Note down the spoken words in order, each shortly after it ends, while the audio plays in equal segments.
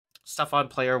Stephan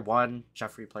player 1,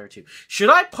 Jeffery player 2. Should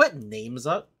I put names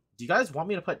up? Do you guys want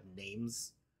me to put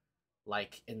names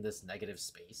like in this negative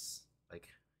space? Like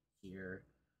here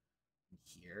and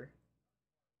here?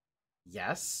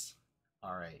 Yes?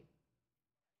 Alright.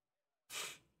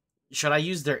 Should I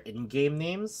use their in-game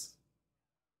names?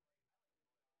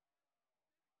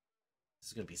 This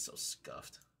is gonna be so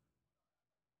scuffed.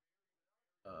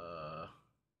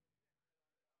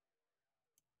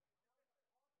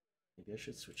 Maybe I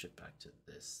should switch it back to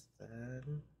this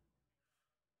then.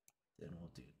 Then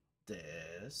we'll do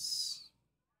this.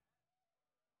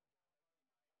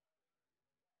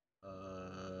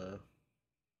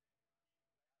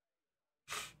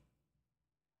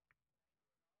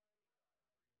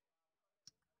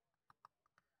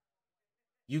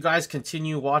 You guys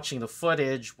continue watching the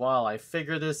footage while I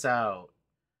figure this out.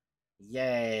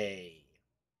 Yay.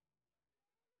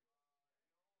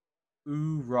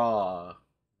 Oorah.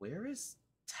 Where is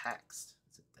text?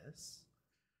 Is it this?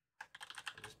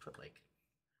 I just put like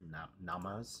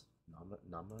namas.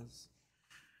 Namas.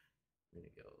 There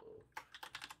we go.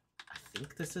 I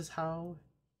think this is how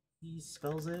he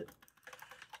spells it.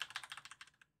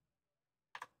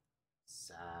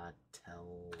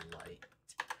 Satellite.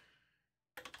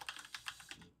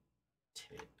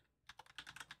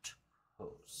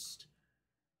 Toast.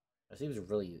 I think it was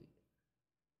really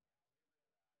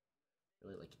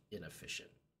like inefficient.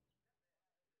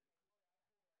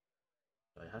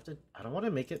 I don't want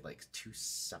to make it like two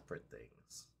separate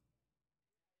things.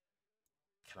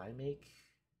 Can I make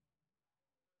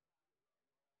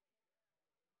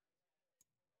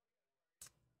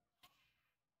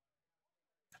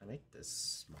this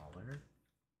smaller?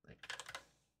 Like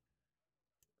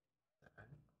that?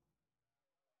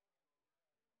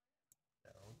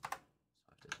 No. So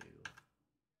I have to do this.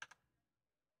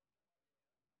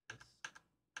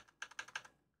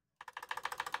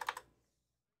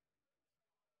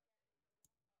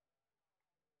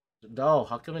 No,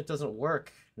 how come it doesn't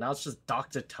work? Now it's just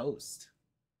Doctta Toast.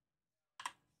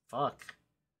 Fuck.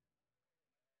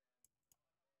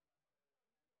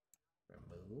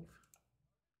 Remove.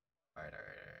 Alright.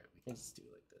 We can just do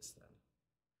like this then.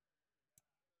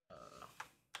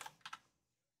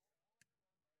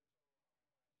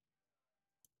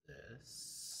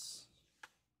 This.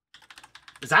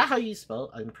 Is that how you spell?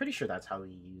 I'm pretty sure that's how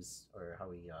he use or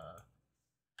how he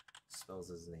spells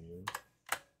his name.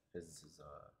 His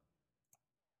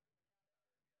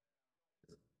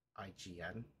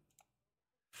IGN.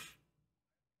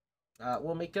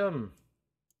 We'll make him.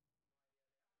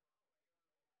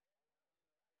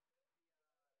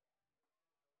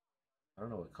 I don't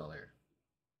know what color.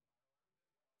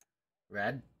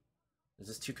 Red? Is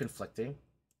this too conflicting?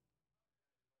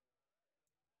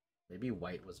 Maybe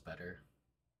white was better.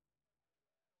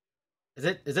 Is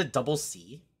it double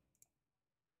C?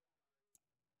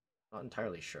 Not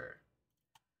entirely sure.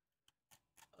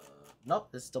 Nope,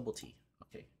 it's double T.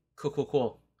 Okay.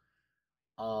 Cool.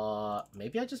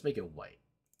 Maybe I just make it white.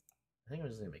 I think I'm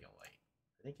just gonna make it white.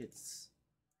 I think it's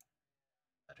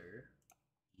better.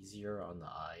 Easier on the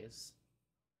eyes.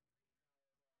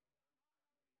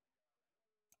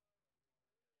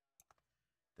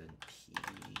 Then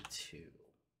P2.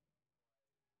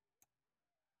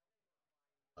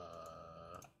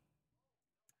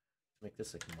 Make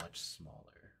this like much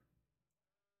smaller.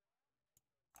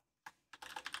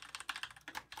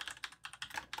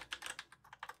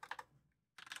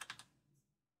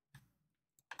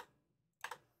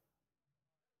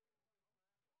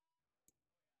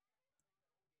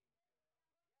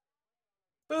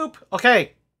 Boop.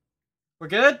 Okay. We're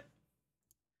good?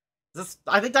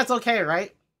 I think that's okay,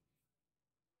 right?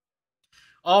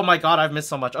 Oh my god, I've missed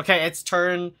so much. Okay, it's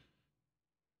turn...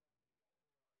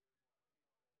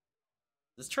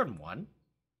 Is this turn 1?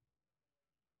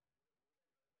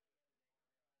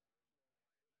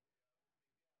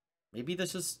 Maybe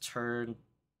this is turn...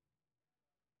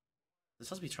 This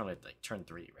has to be turn, like, turn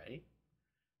 3, right?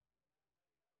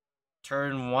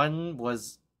 Turn 1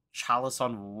 was Chalice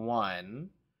on 1.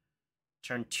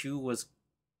 Turn 2 was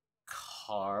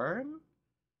Karn?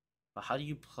 But how do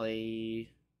you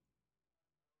play...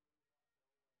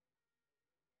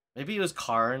 Maybe it was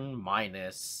Karn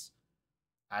minus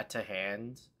add to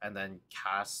hand and then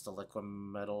cast the liquid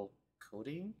metal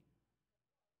coating?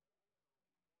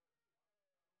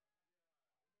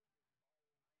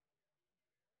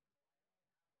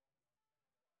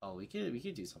 Oh, we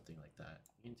could do something like that.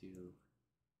 We can do...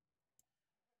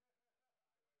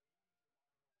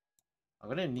 I'm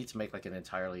gonna need to make like an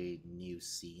entirely new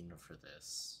scene for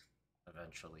this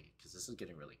eventually, because this is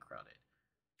getting really crowded.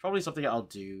 Probably something I'll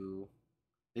do.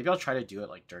 Maybe I'll try to do it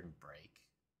like during break.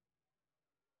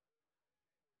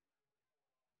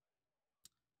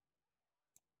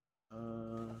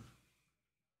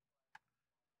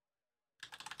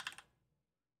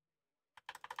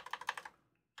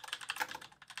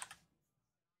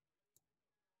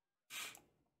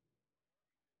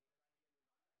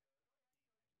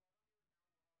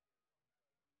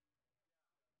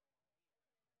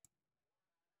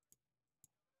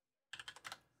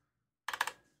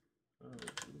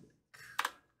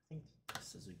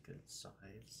 good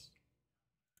size.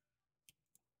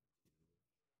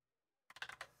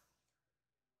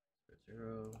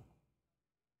 Zero.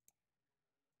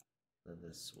 Then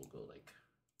this will go like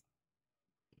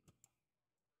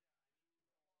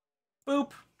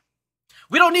boop.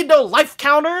 We don't need no life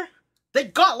counter. They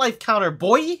got life counter,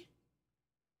 boy.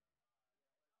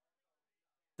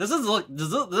 This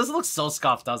looks so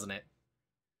scuffed, doesn't it?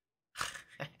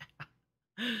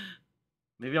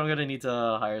 Maybe I'm gonna need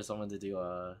to hire someone to do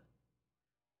a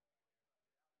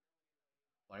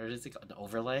what is it? An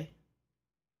overlay.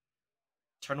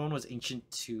 Turn 1 was Ancient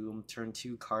Tomb. Turn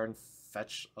 2 Karn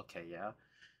Fetch. Okay, yeah.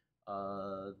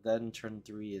 Then turn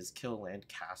 3 is kill land,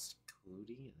 cast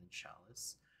Cody, and then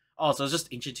Chalice. Oh, so it's just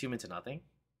Ancient Tomb into nothing.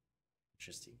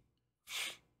 Interesting.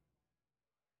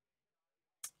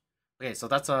 Okay, so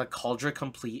that's a Cauldron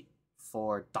complete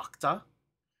for Doctta.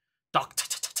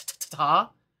 Doctta.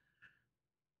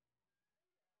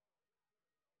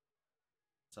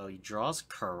 So he draws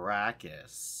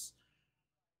Caracas.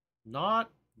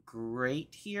 Not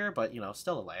great here, but you know,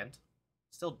 still a land.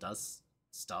 Still does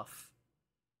stuff.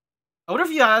 I wonder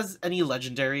if he has any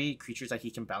legendary creatures that he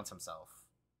can bounce himself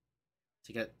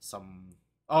to get some.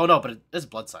 Oh no, but it is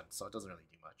Blood Sun, so it doesn't really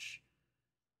do much.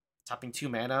 Tapping 2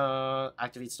 mana,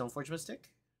 activate Stoneforge Mystic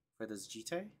for this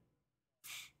GT.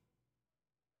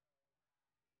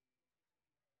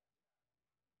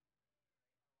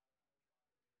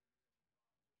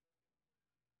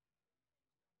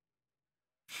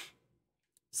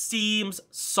 Seems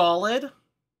solid.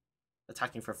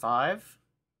 Attacking for 5.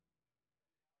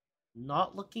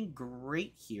 Not looking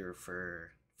great here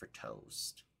for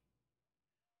Toast.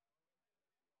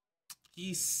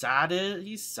 He sat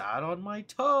on my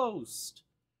toast.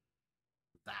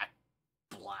 That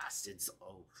blasted.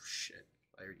 Oh shit!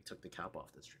 I already took the cap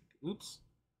off this drink. Oops.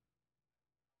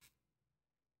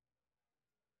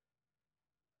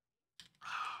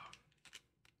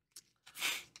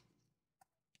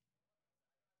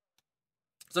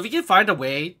 So if you can find a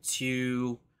way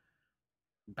to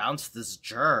bounce this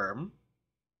germ,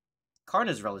 Karn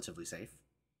is relatively safe.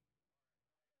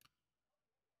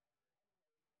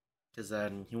 Because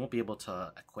then he won't be able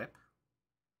to equip.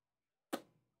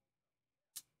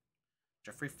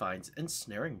 Jeffery finds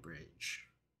Ensnaring Bridge.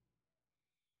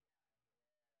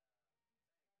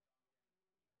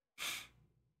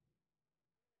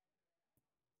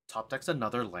 Top deck's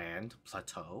another land,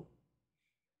 Plateau.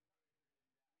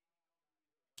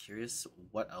 Curious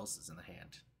what else is in the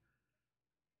hand.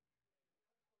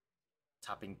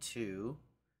 Tapping 2.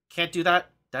 Can't do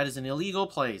that. That is an illegal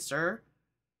play, sir.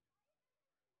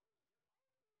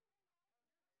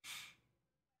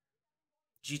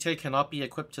 GT cannot be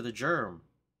equipped to the germ.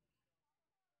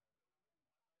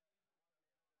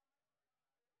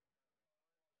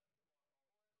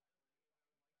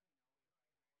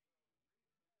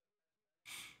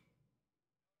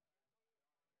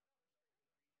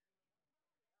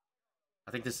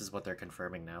 I think this is what they're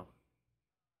confirming now.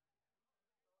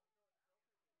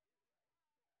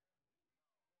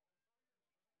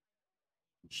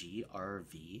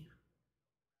 GRV?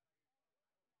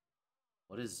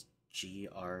 What is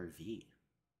GRV?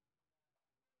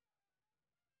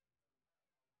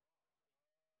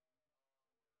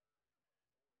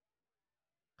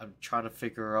 I'm trying to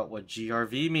figure out what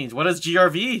GRV means. What is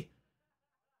GRV?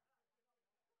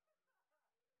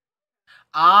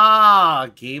 Ah,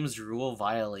 games rule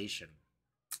violation.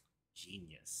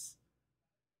 Genius.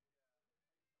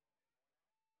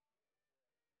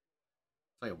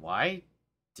 Wait, why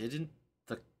didn't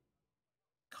the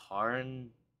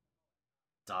Karn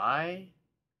die?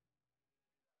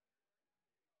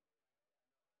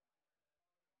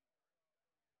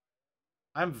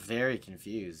 I'm very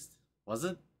confused. Was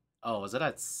it? Oh, was it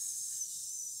at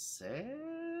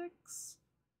 6?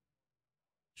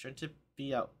 Shouldn't it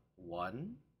be at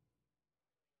 1?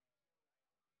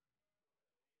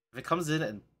 If it comes in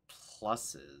and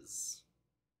pluses.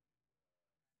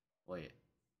 Wait.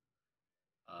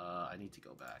 I need to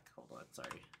go back. Hold on,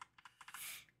 sorry.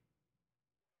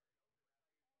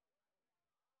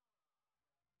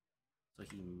 So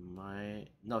he might...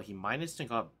 No, he minus and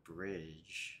got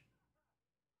bridge.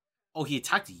 Oh, he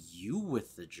attacked you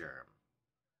with the germ.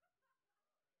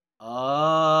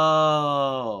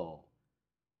 Oh.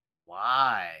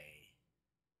 Why?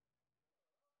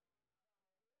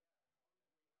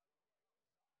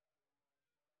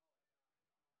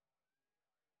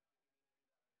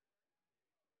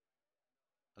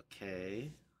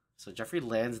 Okay. So Jeffery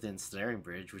lands the ensnaring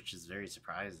bridge, which is very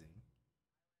surprising.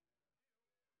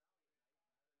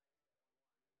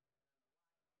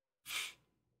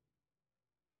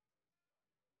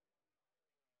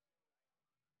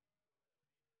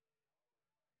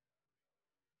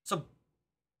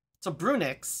 So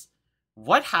Brunix,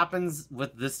 what happens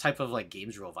with this type of like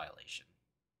games rule violation?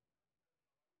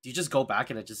 Do you just go back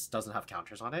and it just doesn't have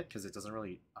counters on it because it doesn't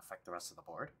really affect the rest of the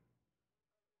board?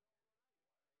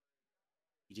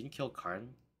 You didn't kill Karn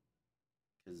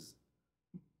because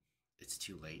it's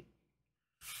too late.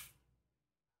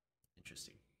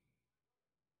 Interesting.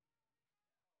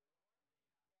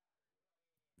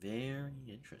 Very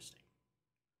interesting.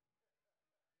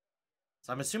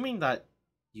 So I'm assuming that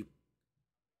you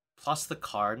plus the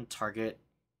card target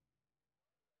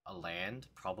a land,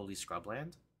 probably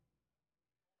scrubland.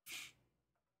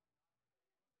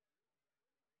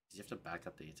 You have to back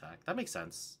up the attack. That makes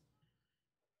sense.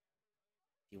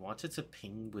 He wanted to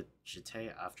ping with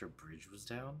Jite after bridge was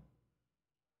down.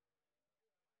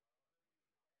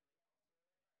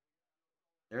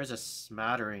 There is a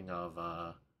smattering of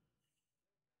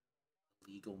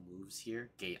legal moves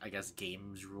here. I guess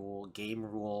games rule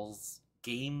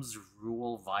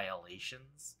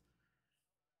violations.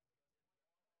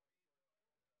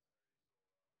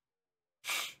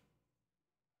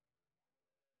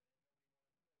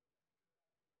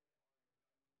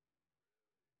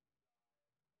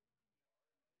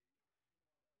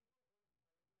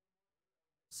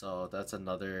 So that's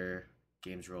another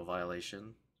games rule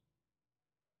violation.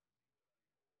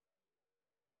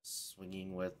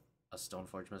 Swinging with a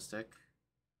Stoneforge Mystic.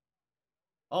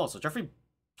 Oh, so Jeffery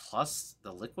plus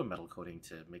the liquid metal coating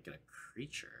to make it a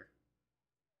creature.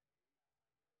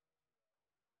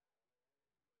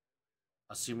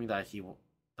 Assuming that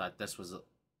this was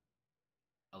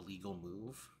a legal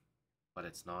move, but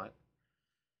it's not.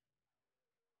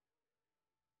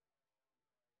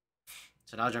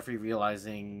 So now Jeffery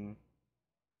realizing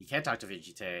he can't activate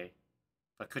Jite,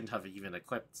 but couldn't have even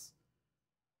equipped.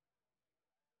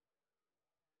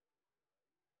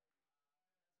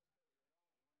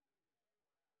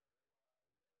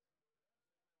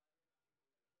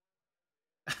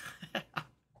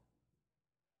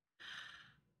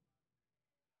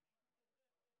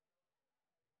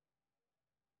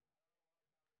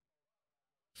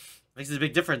 Makes a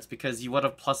big difference because you would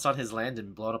have plussed on his land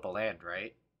and blown up a land,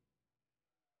 right?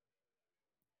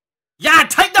 Yeah,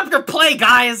 tighten up your play,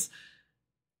 guys!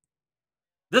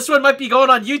 This one might be going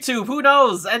on YouTube. Who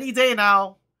knows? Any day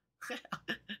now.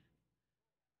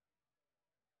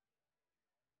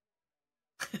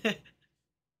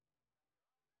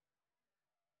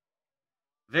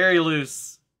 Very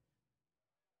loose.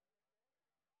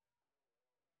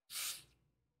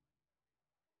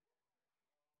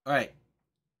 Alright.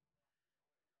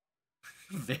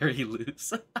 Very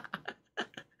loose.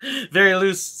 Very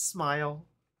loose smile.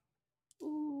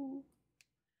 Ooh.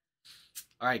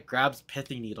 Alright, grabs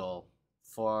Pithing Needle.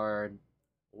 For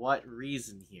what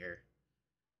reason here?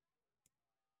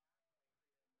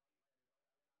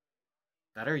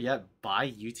 Better yet, buy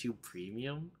YouTube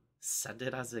Premium? Send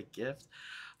it as a gift?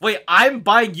 Wait, I'm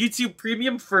buying YouTube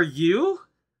Premium for you?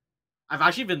 I've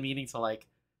actually been meaning to, like,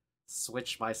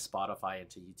 switch my Spotify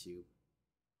into YouTube.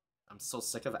 I'm so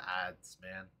sick of ads,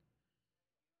 man.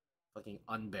 Fucking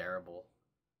unbearable.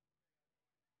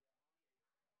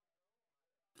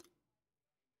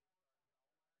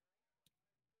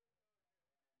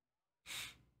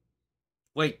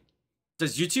 Wait,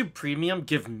 does YouTube Premium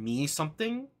give me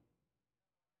something?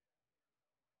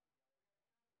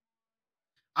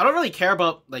 I don't really care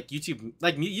about, like, YouTube.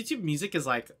 Like, YouTube Music is,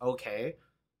 like, okay.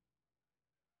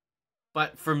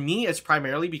 But for me, it's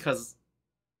primarily because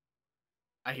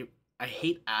I I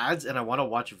hate ads and I want to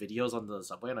watch videos on the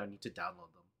subway and I need to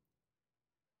download them.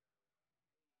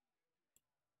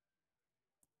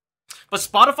 But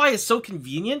Spotify is so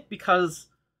convenient because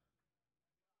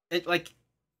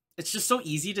it's just so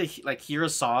easy to like hear a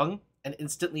song and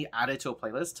instantly add it to a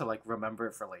playlist to like remember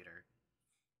it for later.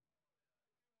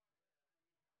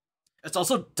 It's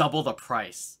also double the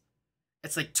price.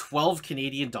 It's like 12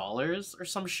 Canadian dollars or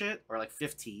some shit, or like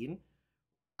 15.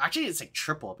 Actually, it's like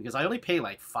triple because I only pay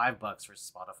like $5 for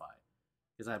Spotify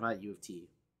because I'm at U of T.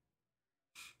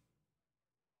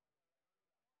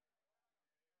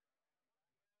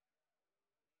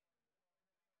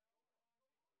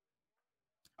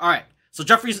 All right, so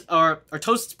Jeffrey's or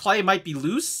Toast's play might be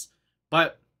loose,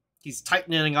 but he's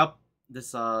tightening up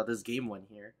this game one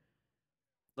here.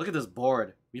 Look at this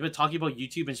board. We've been talking about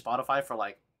YouTube and Spotify for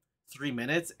like 3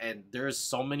 minutes, and there's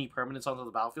so many permanents onto the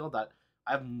battlefield that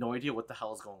I have no idea what the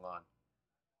hell is going on.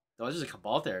 That was just a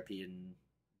Cabal Therapy in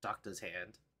Doctta's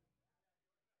hand.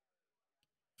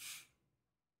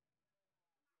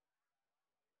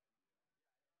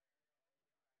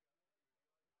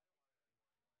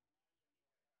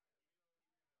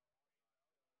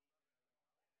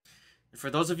 And for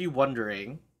those of you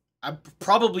wondering,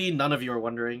 Probably none of you are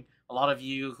wondering. A lot of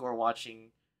you who are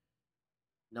watching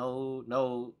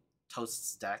know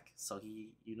Toast's deck, so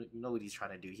you know what he's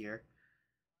trying to do here.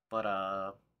 But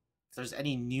if there's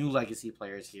any new Legacy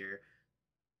players here,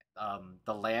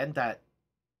 the land that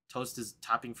Toast is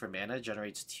tapping for mana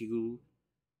generates 2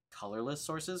 colorless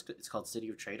sources. It's called City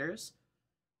of Traders,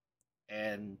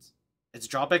 and its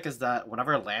drawback is that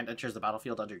whenever a land enters the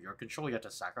battlefield under your control, you have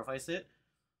to sacrifice it.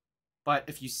 But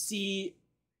if you see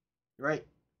right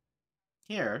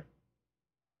here,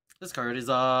 this card is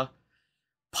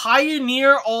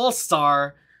Pioneer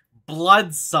All-Star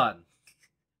Blood Sun.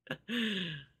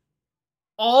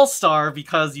 All-Star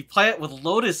because you play it with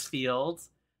Lotus Field,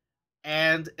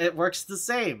 and it works the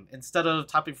same. Instead of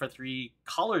tapping for 3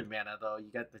 colored mana, though,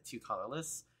 you get the 2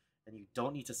 colorless, and you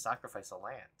don't need to sacrifice a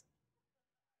land.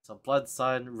 So Blood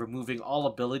Sun, removing all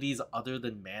abilities other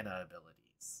than mana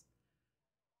abilities.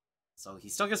 So he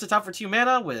still gets to tap for 2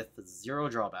 mana with 0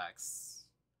 drawbacks.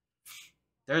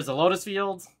 There's the Lotus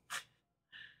Field.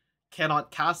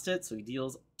 Cannot cast it, so he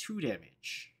deals 2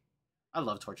 damage. I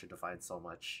love Torture Defiance so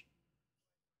much.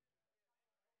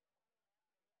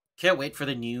 Can't wait for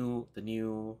the new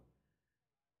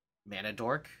mana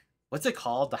dork. What's it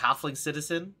called? The Halfling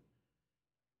Citizen?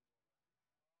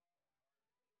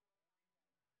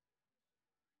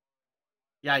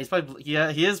 Yeah, he's playing.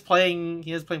 Yeah, he is playing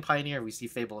Pioneer. We see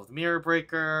Fable of the Mirror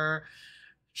Breaker,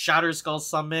 Shatter Skull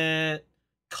Summit,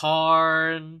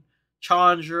 Karn,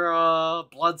 Chandra,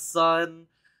 Blood Sun.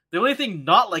 The only thing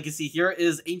not Legacy here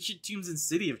is Ancient Tombs and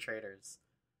City of Traders.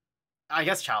 I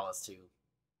guess Chalice too.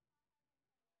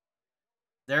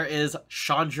 There is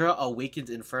Chandra Awakened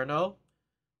Inferno,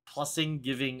 plusing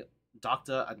giving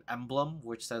Doctta an emblem,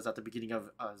 which says at the beginning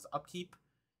of his upkeep,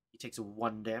 he takes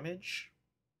 1 damage.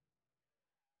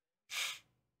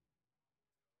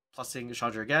 Plusing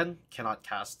Chandra again, cannot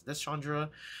cast this Chandra.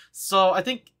 So I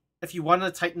think if you want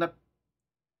to tighten up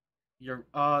your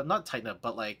not tighten up,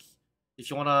 but like if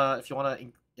you wanna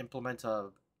implement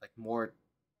a more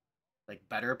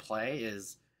better play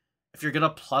is if you're gonna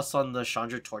plus on the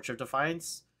Chandra Torch of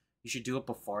Defiance, you should do it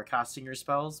before casting your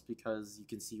spells because you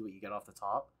can see what you get off the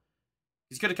top.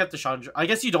 He's gonna kept the Chandra. I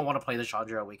guess you don't want to play the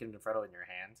Chandra Awakened Inferno in your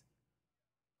hand.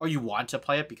 Or you want to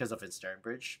play it because of its Stern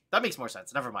Bridge. That makes more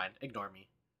sense. Never mind. Ignore me.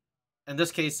 In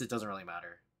this case, it doesn't really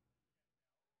matter.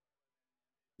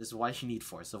 This is why you need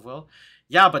Force of Will.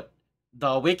 Yeah, but the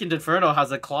Awakened Inferno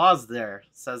has a clause there.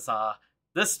 It says,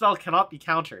 this spell cannot be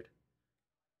countered.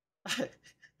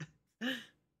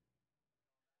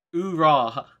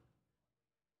 Oorah.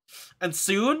 And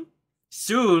soon,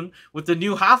 with the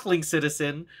new Halfling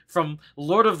Citizen from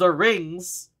Lord of the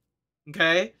Rings,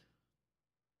 okay,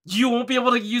 you won't be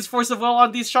able to use Force of Will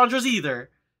on these Chandras either.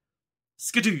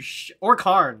 Skadoosh. Or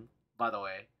Karn, by the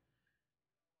way.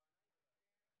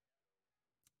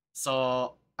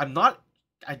 So, I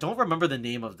don't remember the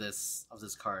name of this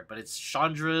card, but it's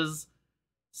Chandra's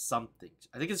something.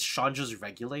 I think it's Chandra's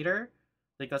Regulator.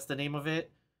 I think that's the name of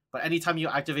it. But anytime you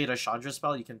activate a Chandra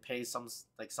spell, you can pay some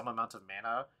amount of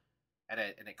mana, and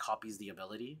it copies the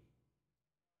ability.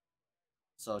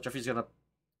 So Jeffrey's gonna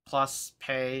plus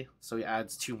pay, so he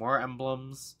adds 2 more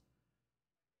emblems.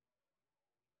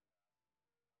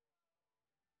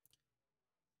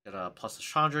 Get a plus a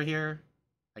Chandra here,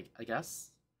 I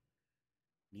guess.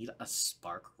 Need a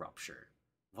Spark Rupture.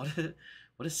 What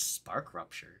is Spark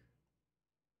Rupture?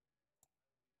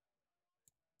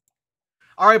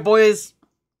 Alright, boys.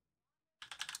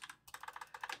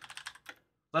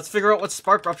 Let's figure out what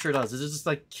Spark Rupture does. Is it just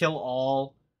like kill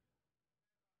all?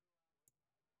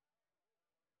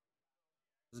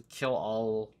 Does it kill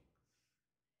all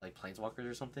like planeswalkers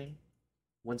or something?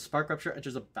 When Spark Rupture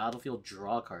enters a battlefield,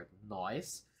 draw a card.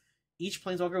 Nice. Each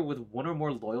planeswalker with 1 or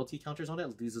more loyalty counters on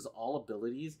it loses all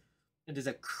abilities and is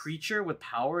a creature with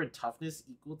power and toughness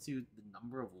equal to the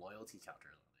number of loyalty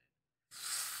counters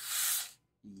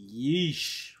on it.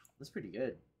 Yeesh. That's pretty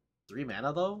good. 3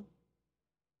 mana though?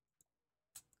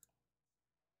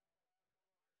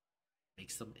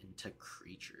 Makes them into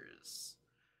creatures.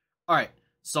 Alright,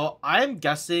 so I'm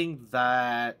guessing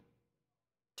that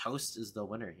Toast is the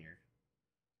winner here.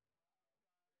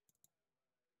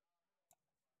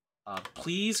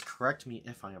 Please correct me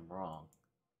if I am wrong.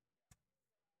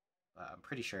 I'm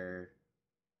pretty sure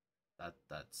that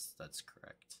that's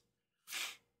correct.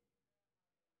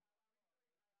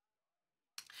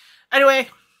 Anyway,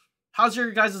 how's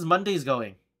your guys' Mondays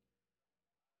going?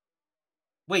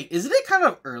 Wait, isn't it kind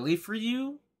of early for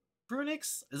you,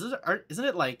 Brunix? Isn't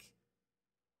it like?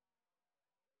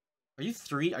 Are you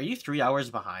 3 hours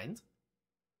behind?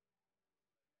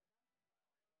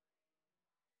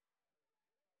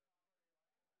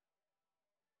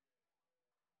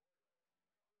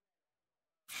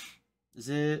 Is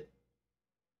it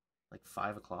like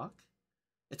 5 o'clock?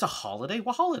 It's a holiday?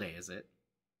 What holiday is it?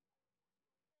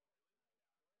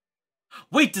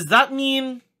 Wait, does that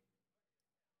mean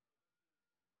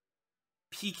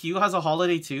PQ has a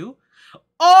holiday too?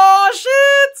 Oh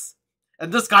shit!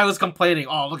 And this guy was complaining,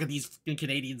 oh, look at these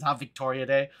Canadians have Victoria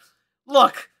Day.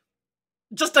 Look,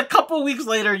 just a couple weeks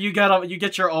later, you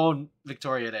get your own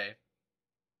Victoria Day.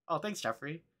 Oh, thanks,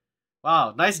 Jeffrey.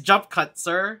 Wow, nice jump cut,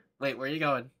 sir. Wait, where are you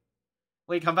going?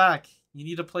 Wait, come back. You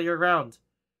need to play your round.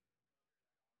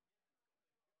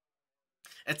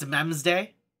 It's Mems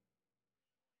Day.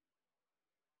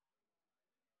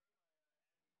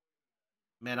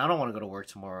 Man, I don't want to go to work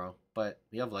tomorrow, but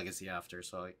we have Legacy after,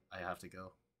 so I have to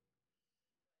go.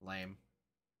 Lame.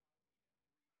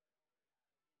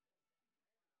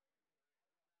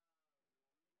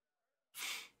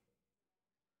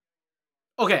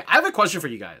 Okay, I have a question for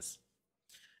you guys.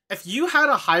 If you had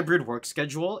a hybrid work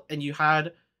schedule and you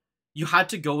had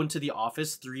to go into the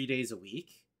office 3 days a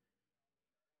week,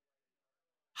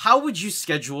 how would you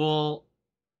schedule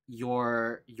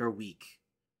your week?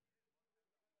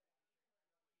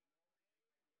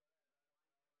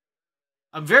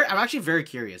 I'm actually very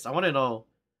curious. I want to know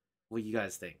what you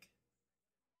guys think.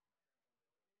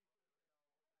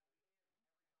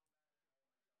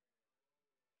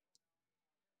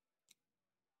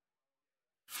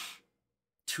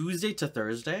 Tuesday to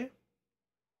Thursday?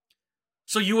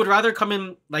 So you would rather come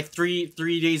in like three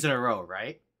days in a row,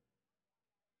 right?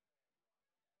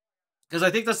 Because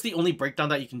I think that's the only breakdown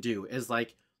that you can do is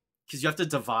like, because you have to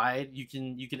divide. You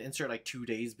can insert like 2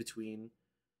 days between,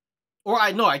 or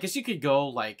I guess you could go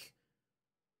like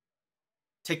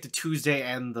take the Tuesday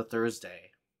and the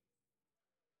Thursday,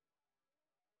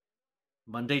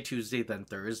 Monday, Tuesday, then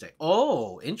Thursday.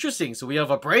 Oh, interesting. So we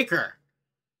have a breaker.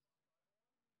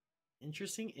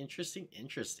 Interesting.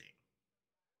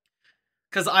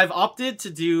 Because I've opted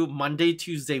to do Monday,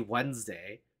 Tuesday,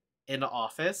 Wednesday in the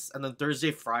office, and then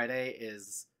Thursday, Friday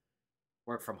is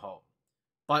work from home.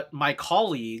 But my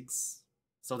colleagues,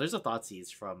 so there's a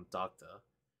Thoughtseize from Doctta.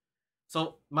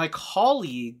 So my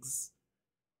colleagues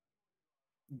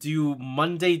do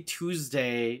Monday,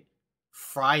 Tuesday,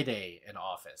 Friday in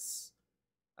office,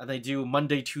 and they do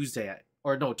Monday, Tuesday,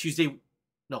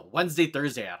 Wednesday,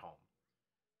 Thursday at home.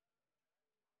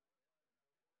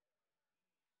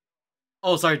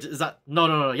 Oh, sorry, is that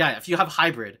no? Yeah, if you have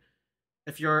hybrid,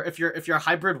 if your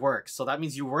hybrid works, so that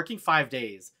means you're working 5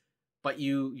 days, but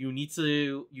you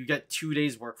get 2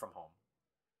 days work from home.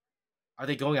 Are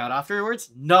they going out afterwards?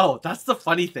 No, that's the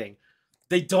funny thing.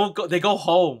 They don't go. They go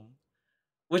home.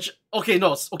 Which okay,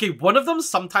 no, okay. One of them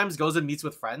sometimes goes and meets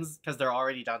with friends because they're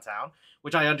already downtown,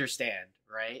 which I understand,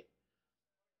 right?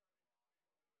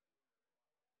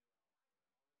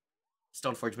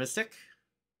 Stoneforge Mystic,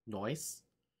 noise.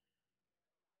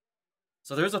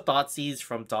 So there's a Thoughtseize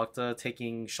from Docta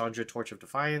taking Chandra Torch of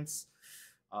Defiance.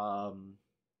 Um,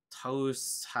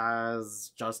 Toast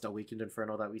has just Awakened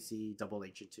Inferno that we see, double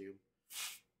Ancient Tomb.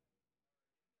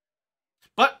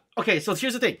 But okay, so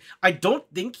here's the thing. I don't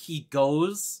think he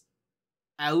goes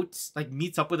out, like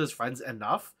meets up with his friends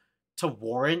enough to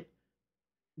warrant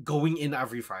going in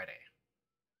every Friday.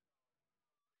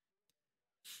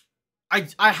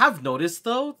 I have noticed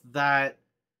though that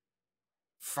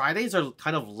Fridays are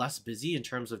kind of less busy in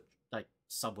terms of like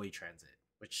subway transit,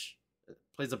 which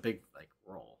plays a big like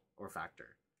role or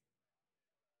factor.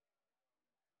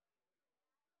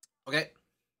 Okay,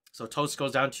 so Toast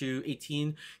goes down to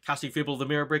 18, casting Fable of the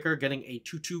Mirror Breaker, getting a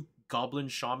 2/2 Goblin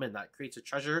Shaman that creates a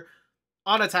treasure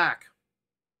on attack.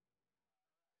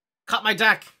 Cut my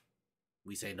deck!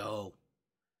 We say no.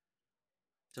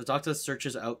 So Doctor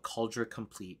searches out Cauldron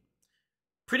Complete.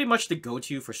 Pretty much the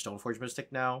go-to for Stoneforge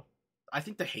Mystic now. I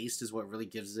think the haste is what really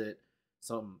gives it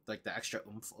some like the extra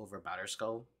oomph over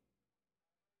Batterskull.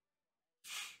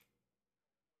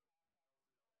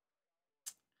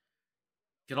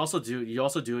 You also do it.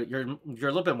 You're a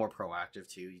little bit more proactive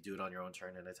too. You do it on your own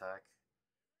turn and attack.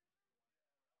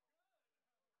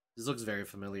 This looks very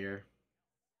familiar.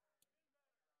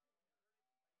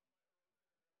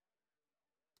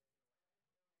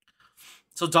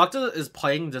 So Doctor is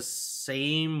playing the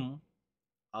same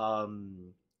Mardu.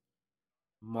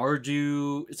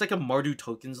 It's like a Mardu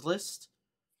tokens list,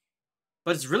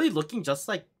 but it's really looking just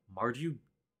like Mardu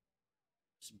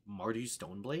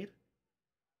Stoneblade.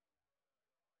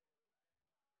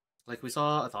 Like we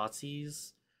saw a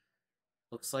Thoughtseize.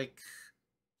 Looks like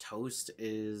Toast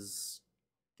is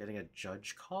getting a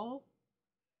judge call.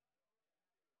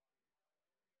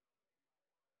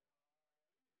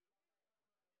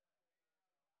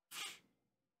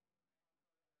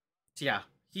 So yeah,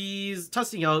 he's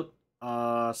testing out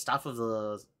Staff of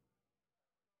the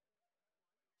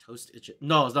Toast.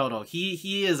 No.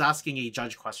 He is asking a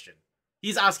judge question.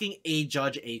 He's asking a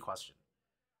judge a question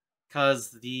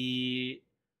because the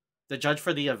judge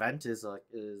for the event is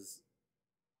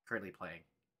currently playing.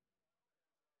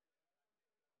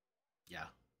 Yeah,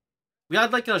 we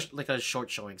had like a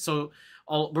short showing, so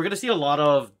we're gonna see a lot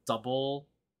of double.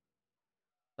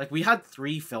 Like we had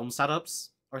 3 film setups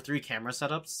or 3 camera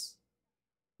setups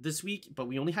this week, but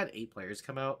we only had 8 players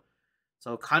come out,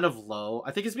 so kind of low.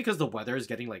 I think it's because the weather is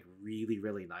getting like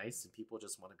really nice and people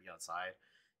just want to be outside.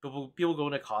 People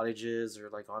going to cottages or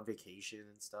like on vacation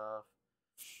and stuff.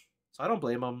 So I don't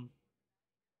blame them.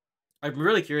 I'm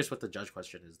really curious what the judge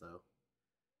question is though.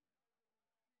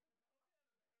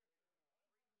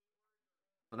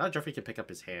 Well, now Jeffrey can pick up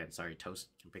his hand. Sorry, Toast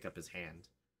can pick up his hand.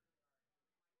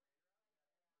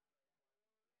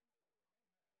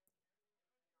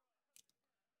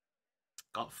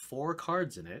 Got 4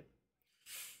 cards in it.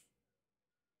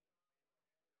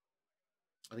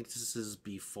 I think this is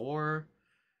before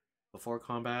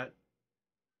combat.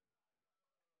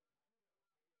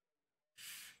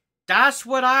 That's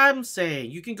what I'm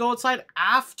saying. You can go outside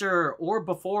after or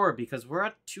before because we're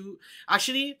at 2.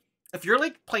 Actually, if you're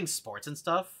like playing sports and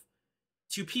stuff,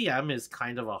 2 p.m. is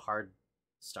kind of a hard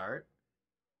start.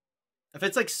 If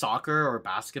it's like soccer or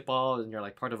basketball and you're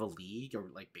like part of a league or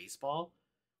like baseball,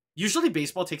 usually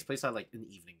baseball takes place at like in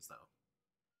the evenings though.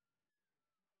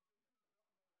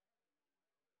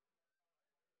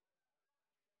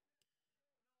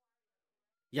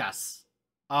 Yes.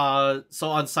 So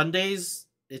on Sundays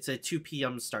it's a 2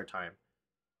 p.m. start time.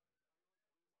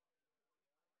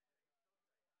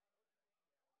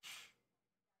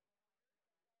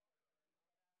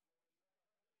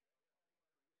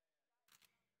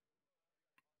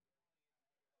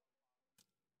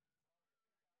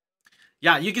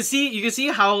 Yeah, you can see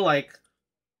how like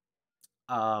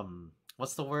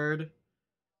what's the word?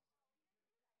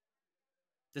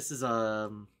 This is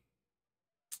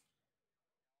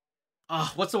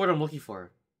what's the word I'm looking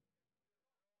for?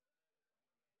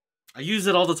 I use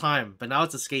it all the time, but now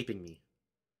it's escaping me.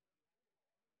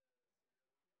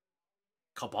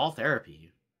 Cabal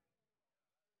therapy.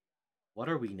 What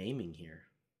are we naming here?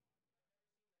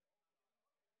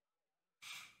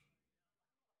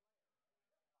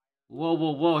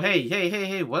 Whoa.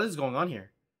 Hey. What is going on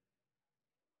here?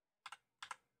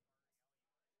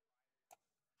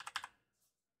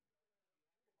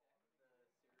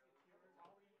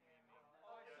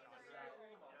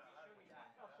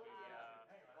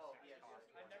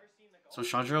 So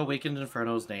Chandra Awakened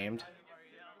Inferno is named.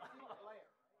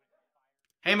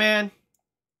 Hey man,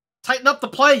 tighten up the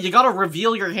play. You gotta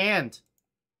reveal your hand.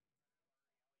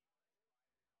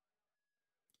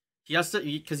 He has to,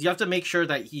 because you have to make sure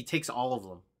that he takes all of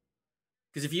them.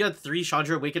 Because if you had 3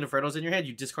 Chandra Awakened Infernos in your hand,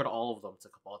 you discard all of them to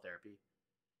Cabal Therapy.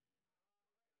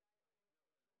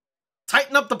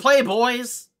 Tighten up the play,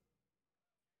 boys!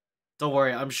 Don't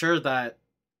worry, I'm sure that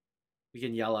we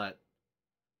can yell at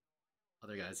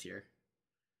other guys here.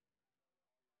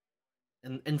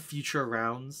 In future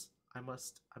rounds, I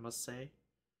must say.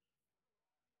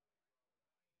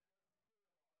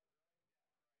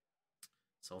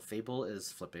 So Fable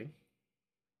is flipping.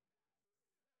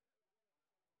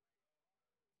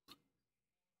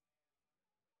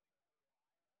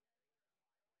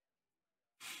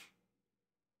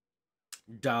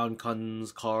 Down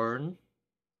comes Karn.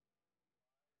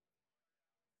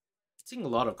 Seeing a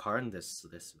lot of Karn this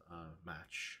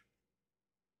match.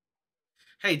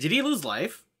 Hey, did he lose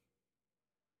life?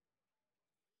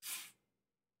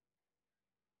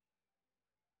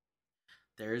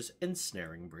 There's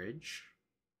Ensnaring Bridge.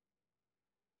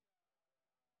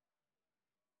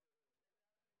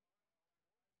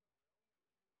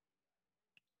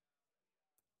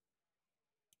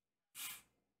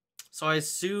 So I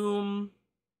assume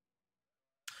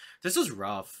this is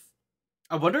rough.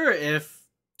 I wonder if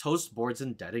Toast boards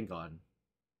in Dead and Gone.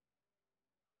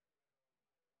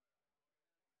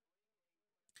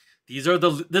 This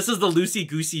is the Loosey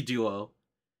Goosey duo.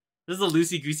 This is the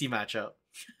Loosey Goosey matchup.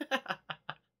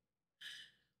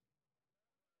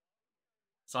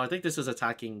 So I think this is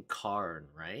attacking Karn,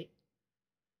 right?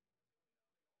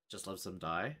 Just lets them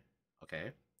die.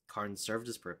 Okay. Karn served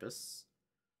his purpose.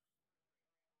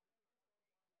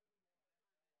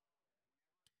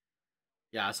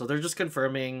 Yeah, so they're just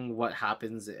confirming what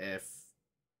happens if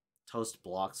Toast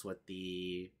blocks with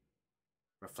the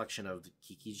reflection of the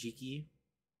Kiki Jiki.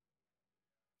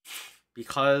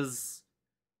 Because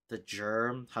the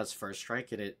Germ has first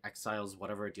strike and it exiles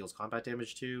whatever it deals combat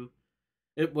damage to,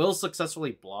 it will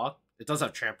successfully block. It does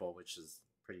have trample, which is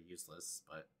pretty useless,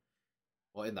 but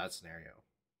Well, in that scenario.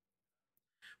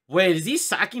 Wait, is he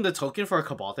sacking the token for a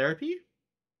Cabal Therapy?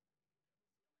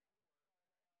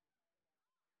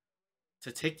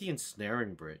 To take the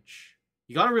Ensnaring Bridge.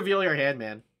 You gotta reveal your hand,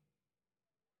 man.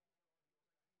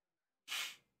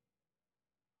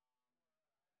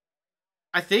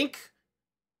 I think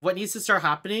what needs to start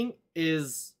happening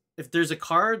is if there's a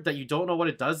card that you don't know what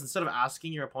it does, instead of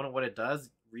asking your opponent what it does,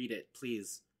 read it,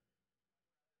 please.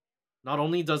 Not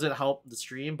only does it help the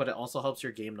stream, but it also helps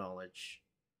your game knowledge.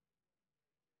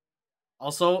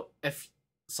 Also, if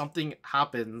something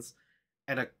happens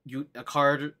and a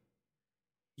card,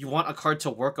 you want a card to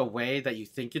work a way that you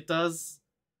think it does,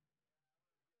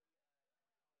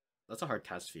 that's a hard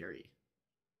cast Fury.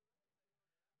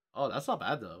 Oh, that's not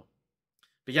bad though.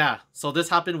 But yeah, so this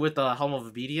happened with the Helm of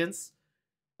Obedience.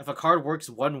 If a card works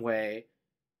one way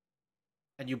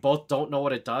and you both don't know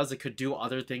what it does, it could do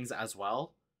other things as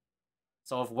well.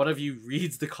 So if one of you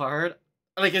reads the card,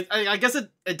 like I guess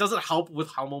it doesn't help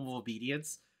with Helm of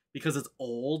Obedience because it's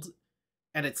old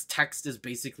and its text is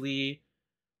basically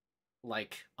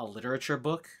like a literature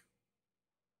book.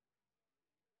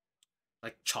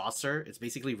 Like Chaucer. It's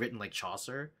basically written like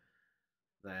Chaucer.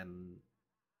 Then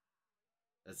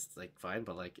that's like fine,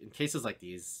 but like in cases like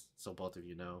these, so both of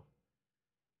you know.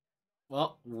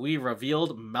 Well, we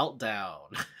revealed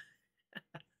Meltdown.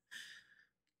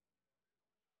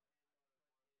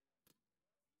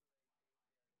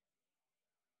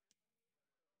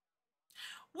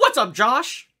 What's up,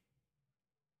 Josh?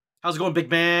 How's it going, big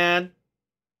man?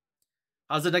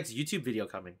 How's the next YouTube video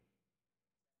coming?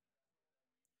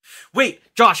 Wait,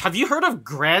 Josh, have you heard of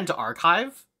Grand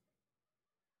Archive?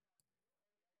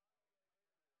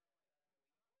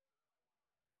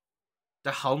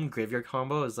 The Helm Graveyard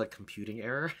combo is like computing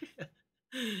error.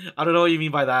 I don't know what you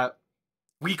mean by that.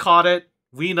 We caught it.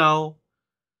 We know.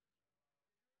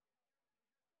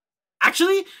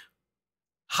 Actually,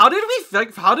 how did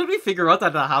we figure out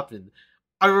that happened?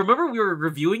 I remember we were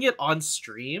reviewing it on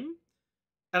stream,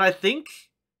 and I think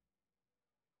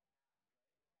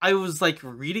I was like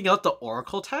reading out the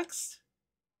Oracle text,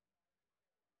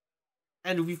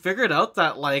 and we figured out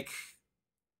that like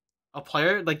a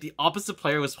player, like the opposite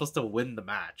player, was supposed to win the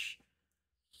match.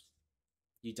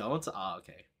 You don't? Ah,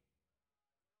 okay.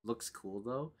 Looks cool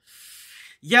though.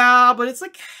 Yeah, but it's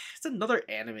like it's another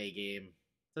anime game.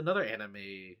 It's another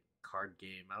anime card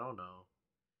game. I don't know.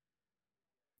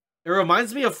 It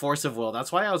reminds me of Force of Will.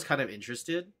 That's why I was kind of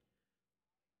interested.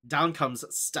 Down comes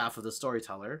Staff of the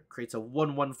Storyteller. Creates a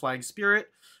 1/1 flying spirit.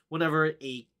 Whenever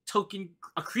a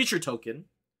creature token,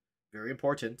 very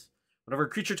important. Whenever a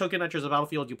creature token enters the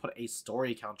battlefield, you put a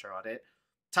story counter on it.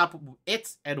 Tap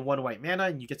it and 1 white mana,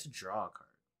 and you get to draw a card.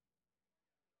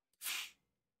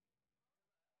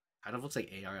 Kind of looks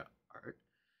like AI art.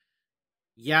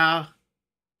 Yeah,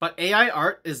 but AI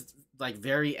art is like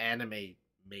very anime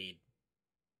made.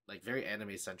 Like very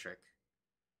anime centric.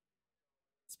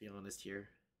 Let's be honest here.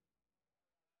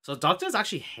 So Doctta is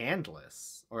actually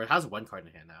handless. Or it has 1 card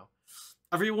in hand now.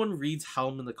 Everyone reads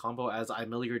Helm in the combo as I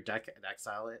mill your deck and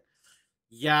exile it.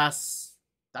 Yes,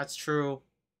 that's true.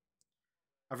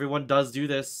 Everyone does do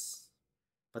this.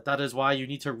 But that is why you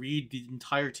need to read the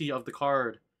entirety of the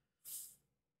card.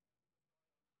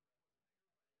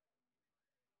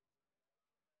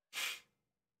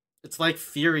 It's like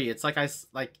Fury. It's like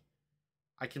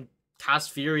I can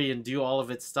cast Fury and do all of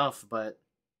its stuff, but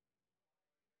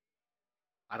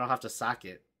I don't have to sack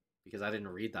it because I didn't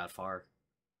read that far.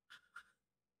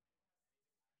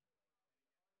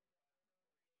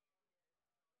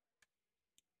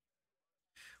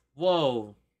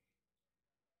 Whoa.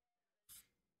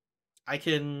 I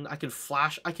can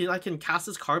flash I can cast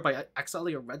this card by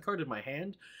exiling a red card in my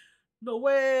hand? No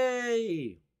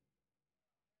way!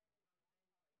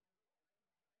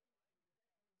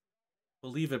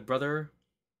 Believe it, brother.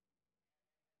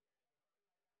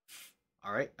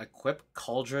 Alright, equip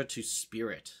Cauldron to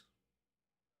Spirit.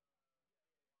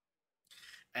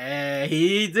 Hey,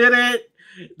 he did it!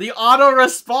 The auto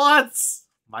response!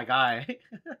 My guy.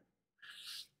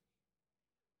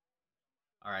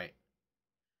 Alright.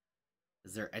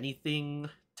 Is there anything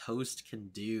Toast can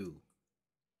do?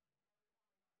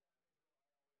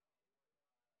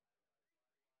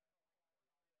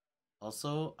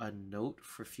 Also, a note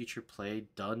for future play: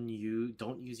 don't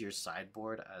use your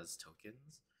sideboard as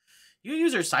tokens. You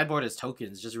use your sideboard as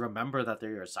tokens, just remember that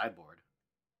they're your sideboard.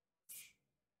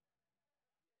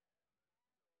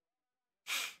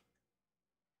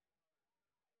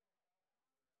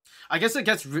 I guess it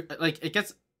gets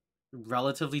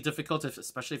relatively difficult,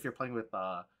 especially if you're playing with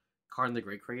Karn the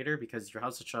Great Creator, because you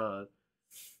have such a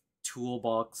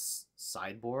toolbox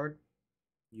sideboard.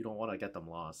 You don't want to get them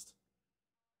lost.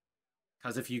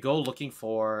 Because if you go looking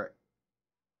for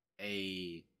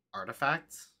a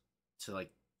artifact to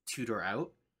like tutor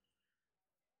out,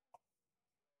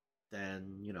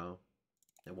 then you know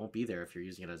it won't be there if you're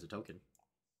using it as a token.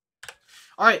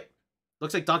 All right,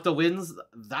 looks like Doctta wins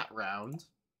that round.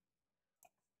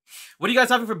 What are you guys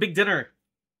having for big dinner?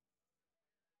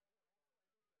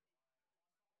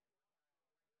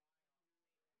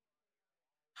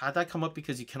 Had that come up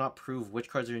because you cannot prove which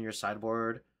cards are in your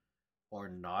sideboard or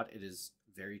not. It is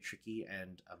very tricky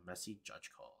and a messy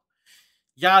judge call.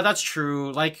 Yeah, that's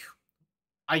true. Like,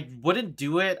 I wouldn't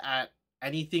do it at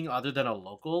anything other than a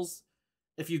locals.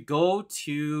 If you go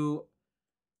to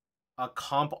a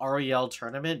comp REL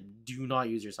tournament, do not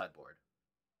use your sideboard.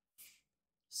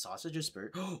 Sausage or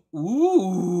spirit?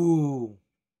 Ooh,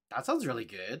 that sounds really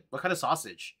good. What kind of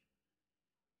sausage?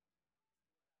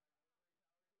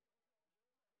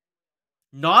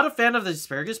 Not a fan of the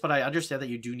asparagus, but I understand that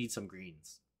you do need some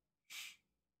greens.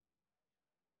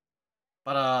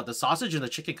 But the sausage and the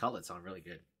chicken cutlet sound really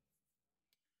good.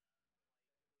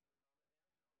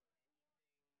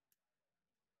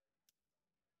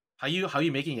 How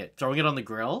you making it? Throwing it on the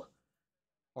grill?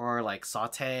 Or like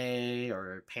saute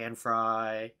or pan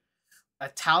fry?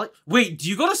 Italian. Wait, do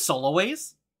you go to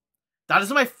Soloways? That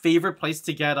is my favorite place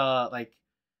to get like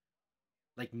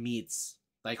meats,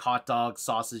 like hot dogs,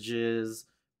 sausages,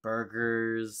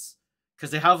 burgers,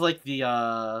 because they have like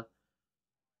the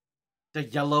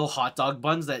yellow hot dog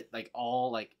buns that like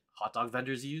all like hot dog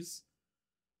vendors use.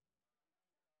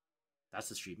 That's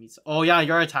the street meats. Oh yeah,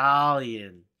 you're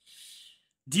Italian.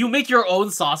 Do you make your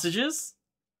own sausages?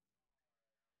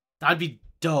 That'd be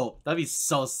dope. That'd be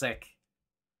so sick.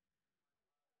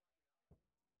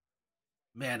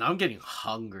 Man, I'm getting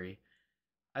hungry.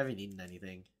 I haven't eaten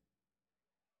anything.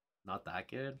 Not that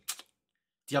good. Do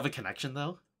you have a connection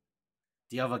though?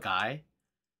 Do you have a guy?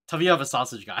 Tell me you have a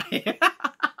sausage guy.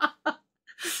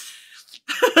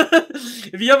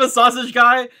 If you have a sausage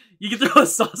guy, you can throw a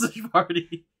sausage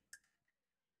party.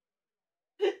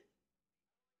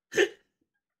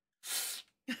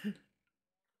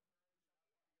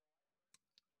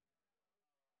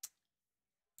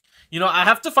 You know, I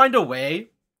have to find a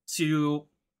way to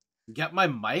get my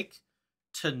mic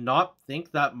to not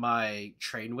think that my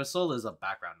train whistle is a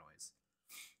background noise.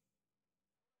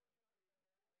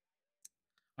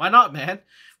 Why not, man?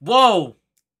 Whoa!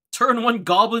 Turn 1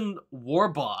 Goblin War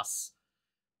Boss.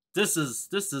 This is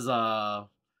a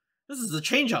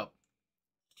change up.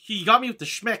 He got me with the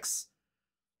schmicks.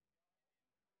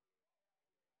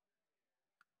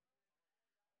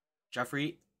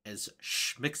 Jeffery is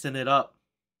schmixing it up.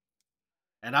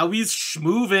 And now he's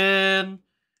schmoving.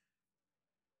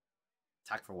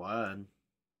 Attack for 1.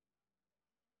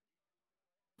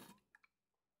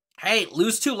 Hey,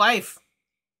 lose 2 life.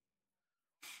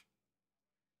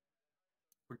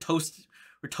 We're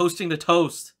toasting the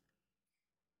toast.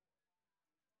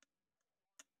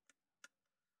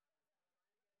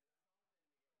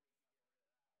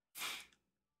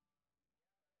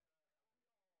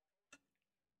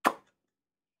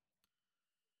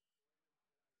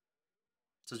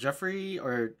 So Jeffery,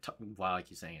 or wow, I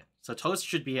keep saying it. So Toast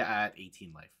should be at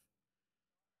 18 life.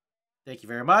 Thank you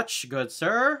very much, good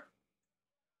sir.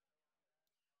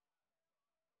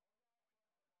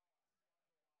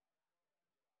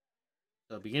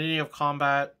 So beginning of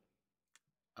combat,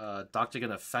 Doctta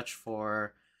gonna fetch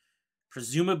for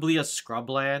presumably a scrub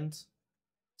land.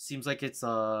 Seems like it's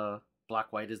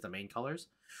black-white is the main colors.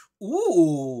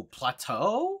 Ooh,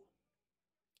 plateau.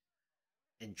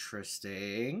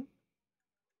 Interesting.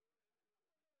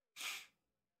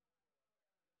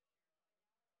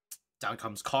 Down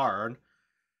comes Karn.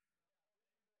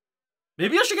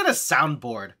 Maybe I should get a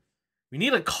soundboard. We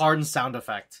need a Karn sound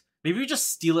effect. Maybe we just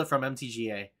steal it from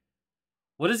MTGA.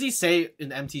 What does he say in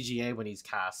MTGA when he's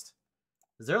cast?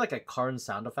 Is there like a Karn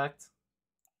sound effect?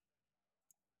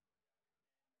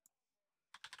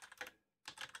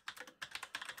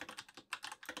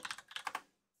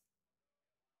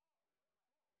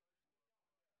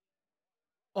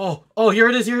 Oh, here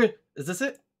it is, here. Is this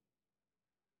it?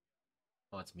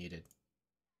 Oh, it's muted.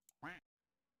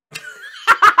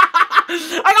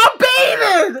 I got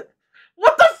baited!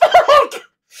 What the fuck?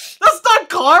 That's not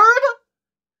Karn?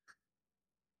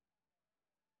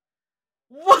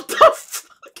 What the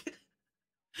fuck?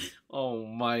 Oh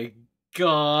my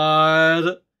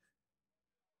god.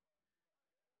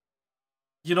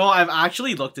 You know, I've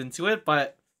actually looked into it,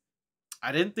 but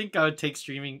I didn't think I would take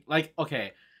streaming. Like,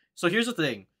 okay, so here's the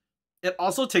thing. It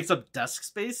also takes up desk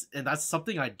space, and that's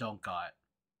something I don't got.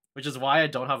 Which is why I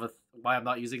don't have why I'm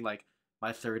not using, like,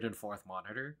 my 3rd and 4th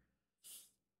monitor.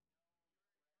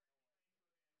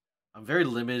 I'm very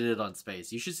limited on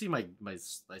space. You should see my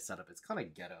setup. It's kind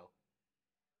of ghetto.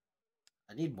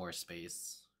 I need more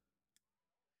space.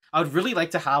 I would really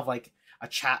like to have like a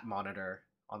chat monitor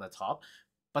on the top,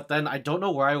 but then I don't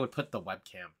know where I would put the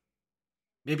webcam.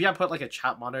 Maybe I put like a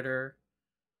chat monitor.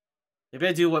 Maybe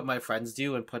I do what my friends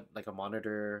do and put like a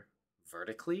monitor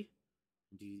vertically.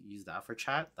 Do you use that for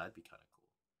chat? That'd be kind of cool.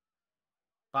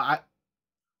 But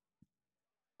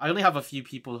I only have a few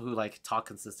people who like talk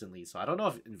consistently, so I don't know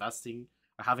if investing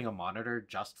or having a monitor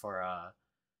just for a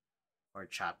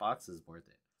chat box is worth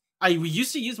it. I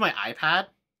used to use my iPad,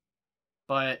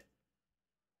 but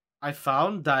I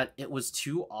found that it was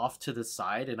too off to the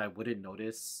side and I wouldn't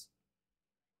notice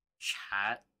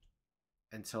chat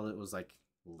until it was like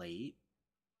late.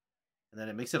 And then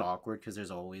it makes it awkward because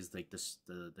there's always like this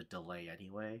the delay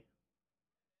anyway.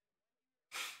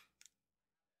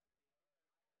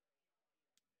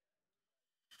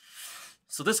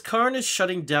 So this card is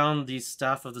shutting down the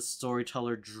Staff of the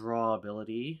Storyteller draw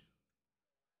ability.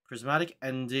 Prismatic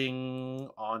ending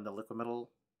on the liquid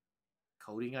metal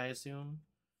coating, I assume.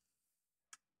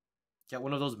 Get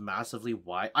one of those massively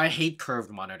wide. I hate curved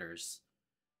monitors.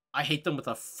 I hate them with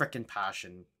a frickin'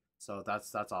 passion. So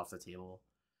that's off the table.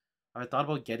 I thought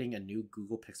about getting a new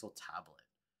Google Pixel tablet.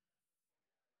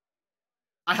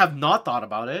 I have not thought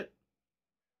about it.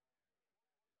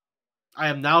 I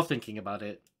am now thinking about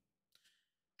it.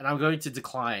 And I'm going to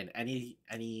decline any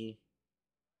I'm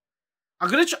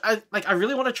gonna try, I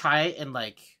really want to try and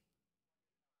like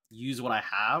use what I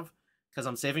have because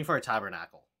I'm saving for a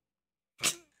tabernacle.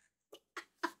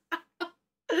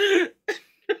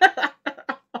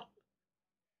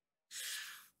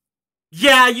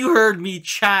 Yeah, you heard me,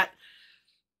 chat.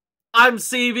 I'm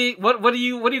saving. What do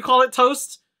you call it,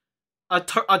 Toast? A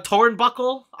torn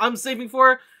buckle. I'm saving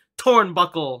for torn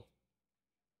buckle.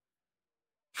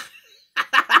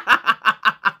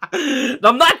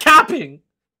 I'm not capping.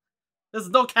 There's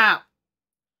no cap.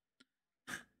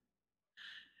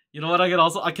 You know what?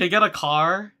 I can get a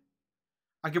car.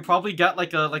 I could probably get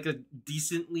like a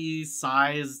decently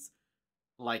sized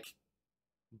like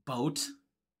boat,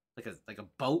 like a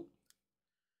boat.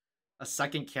 A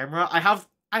second camera.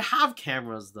 I have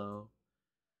cameras though.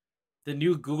 The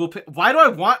new Google. Why do I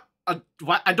want a?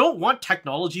 Why I don't want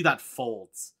technology that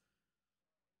folds.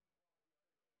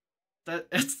 That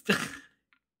it's.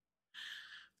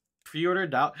 Pre-order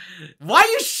now. Why are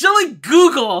you shilling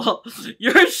Google?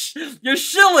 You're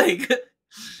shilling.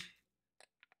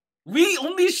 We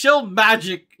only shill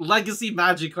Magic Legacy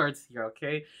Magic cards here,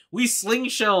 okay? We sling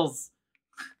shells.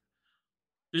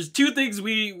 There's two things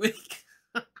we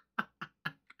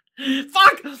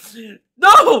Fuck!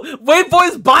 No! Wait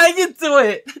Boy's buying into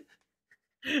it!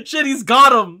 Shit, he's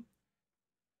got him.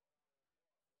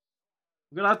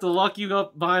 I'm gonna have to lock you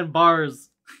up behind bars.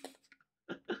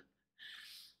 I'm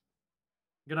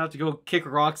gonna have to go kick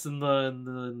rocks in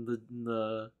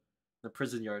the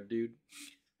prison yard, dude.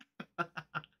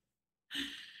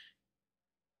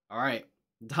 Alright.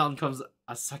 Down comes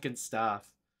a second staff.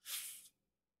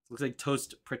 Looks like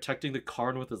Toast protecting the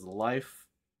card with his life.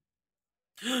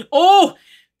 Oh!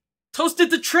 Toast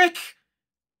did the trick!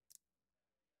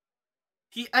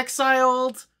 He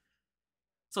exiled...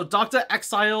 So Doctta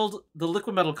exiled the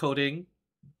liquid metal coating.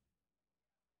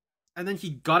 And then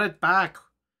he got it back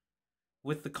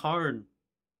with the card.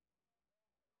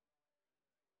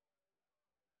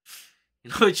 You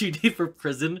know what you need for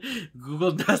prison?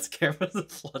 Google Nest cameras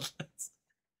and floodlights.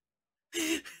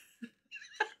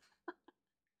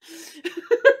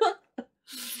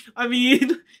 I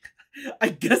mean, I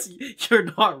guess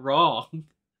you're not wrong.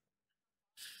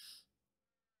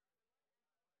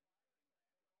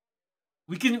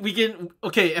 We can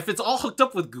okay, if it's all hooked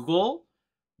up with Google,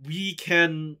 we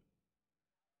can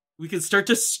start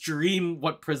to stream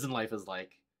what prison life is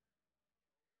like.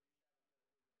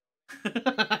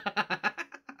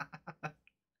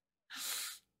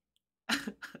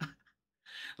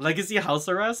 Legacy house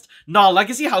arrest? No,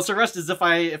 legacy house arrest is if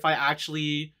I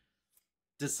actually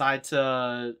decide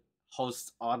to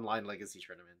host online legacy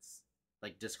tournaments,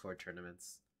 like Discord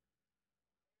tournaments.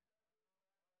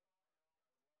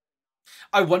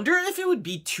 I wonder if it would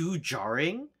be too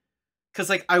jarring, because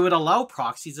like I would allow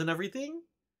proxies and everything.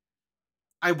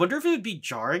 I wonder if it would be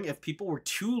jarring if people were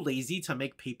too lazy to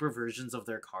make paper versions of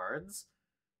their cards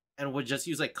and would just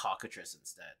use like cockatrice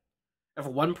instead. If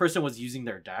one person was using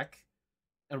their deck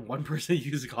and one person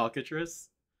used cockatrice,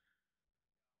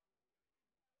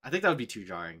 I think that would be too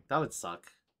jarring. That would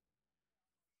suck.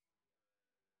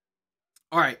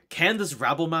 Alright, can this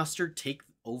Rabble Master take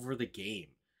over the game?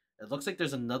 It looks like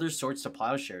there's another Swords to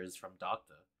Plowshares from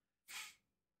Doctta.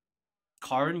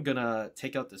 Karn gonna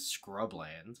take out the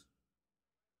Scrubland.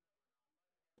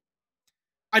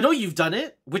 I know you've done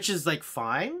it, which is like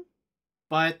fine,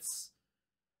 but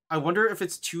I wonder if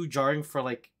it's too jarring for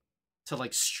like to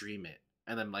like stream it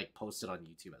and then like post it on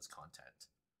YouTube as content.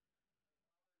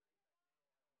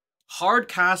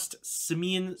 Hardcast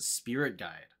Simian Spirit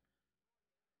Guide.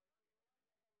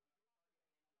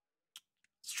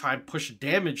 Let's try and push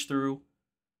damage through.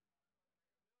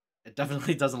 It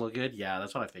definitely doesn't look good. Yeah,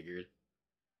 that's what I figured.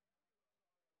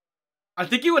 I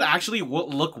think it would actually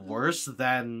look worse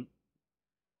than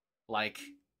like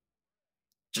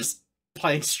just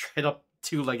playing straight up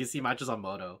 2 legacy matches on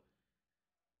Moto.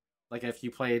 Like if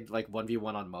you played like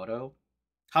 1v1 on Moto,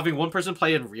 having one person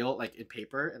play in real, like in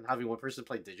paper, and having one person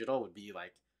play digital would be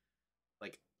like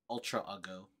ultra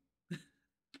uggo.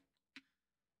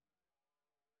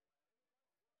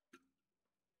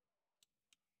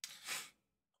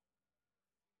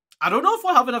 I don't know if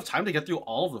we'll have enough time to get through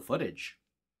all of the footage.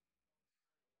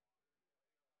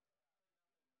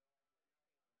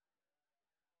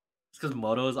 It's because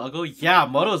Moto is uggo? Yeah,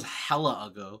 Moto is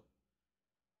hella uggo.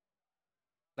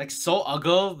 Like so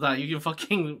uggo that you can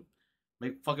fucking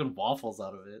make fucking waffles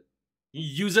out of it. You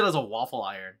use it as a waffle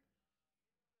iron.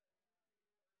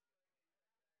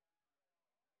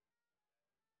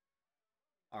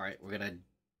 Alright, we're gonna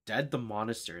dead the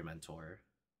Monastery Mentor.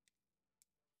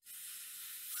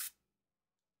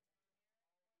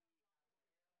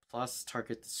 Plus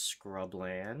target the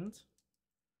Scrubland.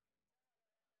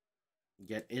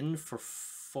 Get in for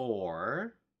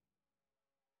 4.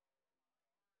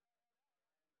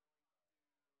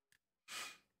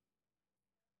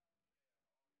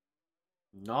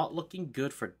 Not looking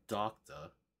good for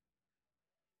Doctta.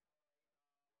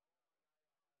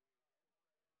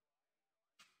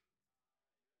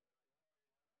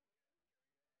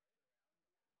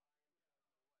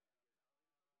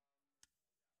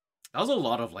 That was a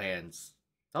lot of lands.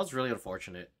 That was really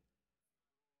unfortunate.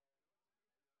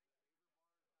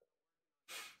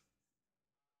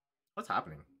 What's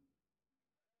happening?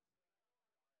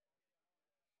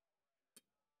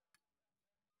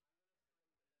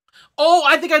 Oh,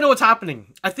 I think I know what's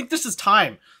happening. I think this is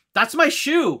time. That's my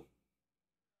shoe.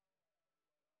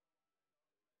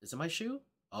 Is it my shoe?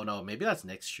 Oh no, maybe that's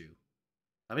Nick's shoe.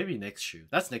 That may be Nick's shoe.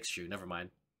 That's Nick's shoe. Never mind.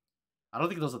 I don't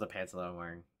think those are the pants that I'm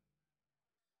wearing.